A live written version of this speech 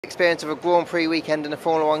Experience of a Grand Prix weekend in a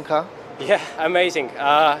Formula One car? Yeah, amazing.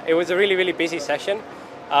 It was a really busy session.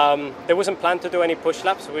 There wasn't planned to do any push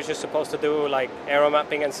laps. We were just supposed to do like aero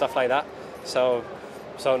mapping and stuff like that. So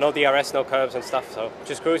no DRS, no curbs and stuff. So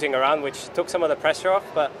just cruising around, which took some of the pressure off.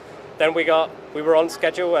 But then we were on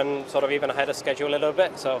schedule and sort of even ahead of schedule a little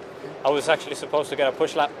bit. So I was actually supposed to get a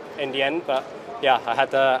push lap in the end, but yeah, I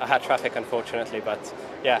had traffic unfortunately. But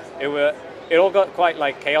yeah, it all got quite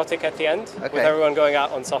like chaotic at the end with everyone going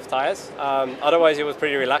out on soft tires. Otherwise, it was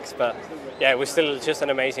pretty relaxed, but yeah, it was still just an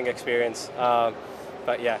amazing experience.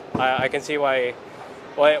 But yeah, I can see why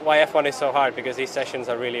F1 is so hard, because these sessions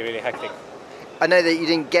are really hectic. I know that you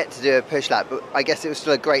didn't get to do a push lap, but I guess it was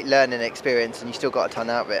still a great learning experience and you still got a ton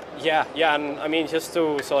out of it. Yeah, and I mean, just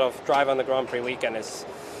to sort of drive on the Grand Prix weekend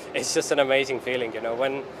it's just an amazing feeling, you know.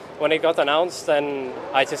 When it got announced, then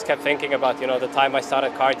I just kept thinking about, you know, the time I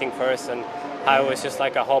started karting first and how it was just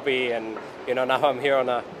like a hobby, and you know, now I'm here on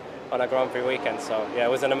a Grand Prix weekend. So yeah,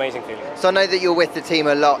 it was an amazing feeling. So I know that you're with the team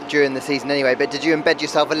a lot during the season anyway, but did you embed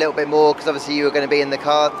yourself a little bit more, because obviously you were going to be in the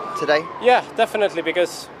car today? Yeah, definitely,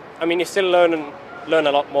 because I mean, you still learn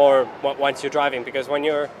a lot more once you're driving, because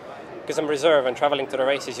because I'm reserve and traveling to the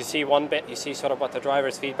races, you see one bit, you see sort of what the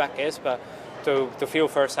driver's feedback is, but to feel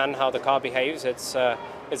firsthand how the car behaves, it's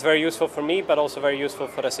very useful for me, but also very useful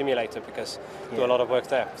for the simulator, because I do a lot of work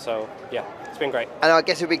there. So yeah, it's been great. And I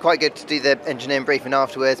guess it would be quite good to do the engineering briefing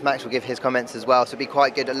afterwards. Max will give his comments as well, so it'd be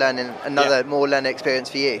quite good at learning more learning experience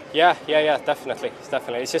for you. Yeah, definitely.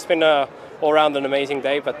 It's just been all round an amazing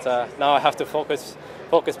day, but now I have to focus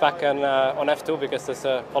back on F2, because there's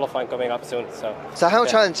a qualifying coming up soon. So how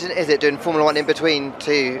challenging is it doing Formula One in between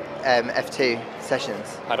two F2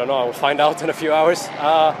 sessions? I don't know. I will find out in a few hours.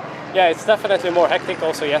 Yeah, it's definitely more hectic.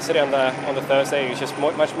 Also yesterday on the Thursday, it was just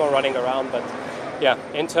much more running around. But yeah,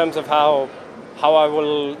 in terms of how I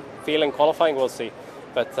will feel in qualifying, we'll see.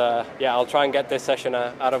 But yeah, I'll try and get this session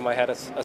out of my head as